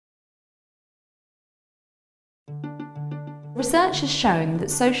Research has shown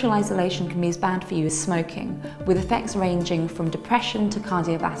that social isolation can be as bad for you as smoking, with effects ranging from depression to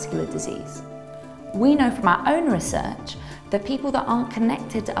cardiovascular disease. We know from our own research that people that aren't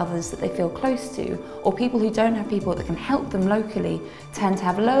connected to others that they feel close to, or people who don't have people that can help them locally, tend to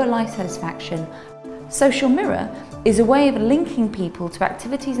have lower life satisfaction. Social Mirror is a way of linking people to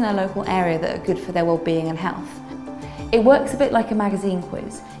activities in their local area that are good for their well-being and health. It works a bit like a magazine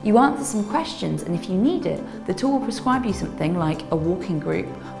quiz. You answer some questions, and if you need it, the tool will prescribe you something like a walking group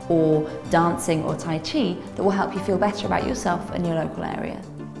or dancing or Tai Chi that will help you feel better about yourself and your local area.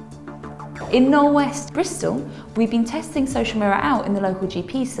 In Northwest Bristol, we've been testing Social Mirror out in the local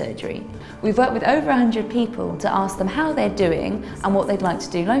GP surgery. We've worked with over 100 people to ask them how they're doing and what they'd like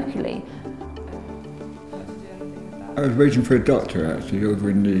to do locally. I was waiting for a doctor actually over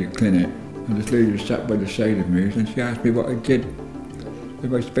in the clinic, and this lady was sat by the side of me and she asked me what I did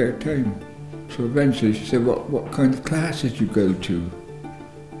in my spare time. So eventually she said, what kind of classes you go to?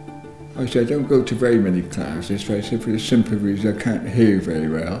 I said, I don't go to very many classes. So I said, for the simple reason I can't hear very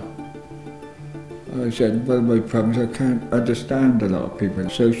well. I said, one of my problems, I can't understand a lot of people.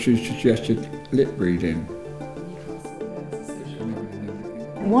 So she suggested lip reading.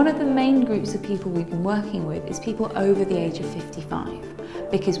 One of the main groups of people we've been working with is people over the age of 55.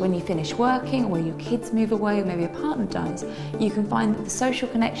 Because when you finish working, or when your kids move away, or maybe a partner dies, you can find that the social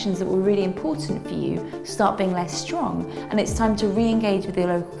connections that were really important for you start being less strong, and it's time to re-engage with your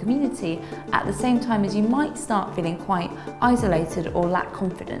local community at the same time as you might start feeling quite isolated or lack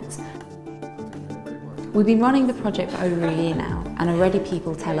confidence. We've been running the project for over a year now, and already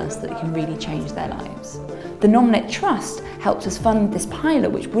people tell us that it can really change their lives. The Nominate Trust helped us fund this pilot,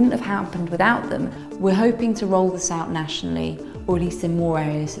 which wouldn't have happened without them. We're hoping to roll this out nationally, or at least in more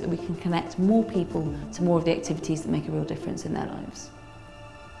areas, so that we can connect more people to more of the activities that make a real difference in their lives.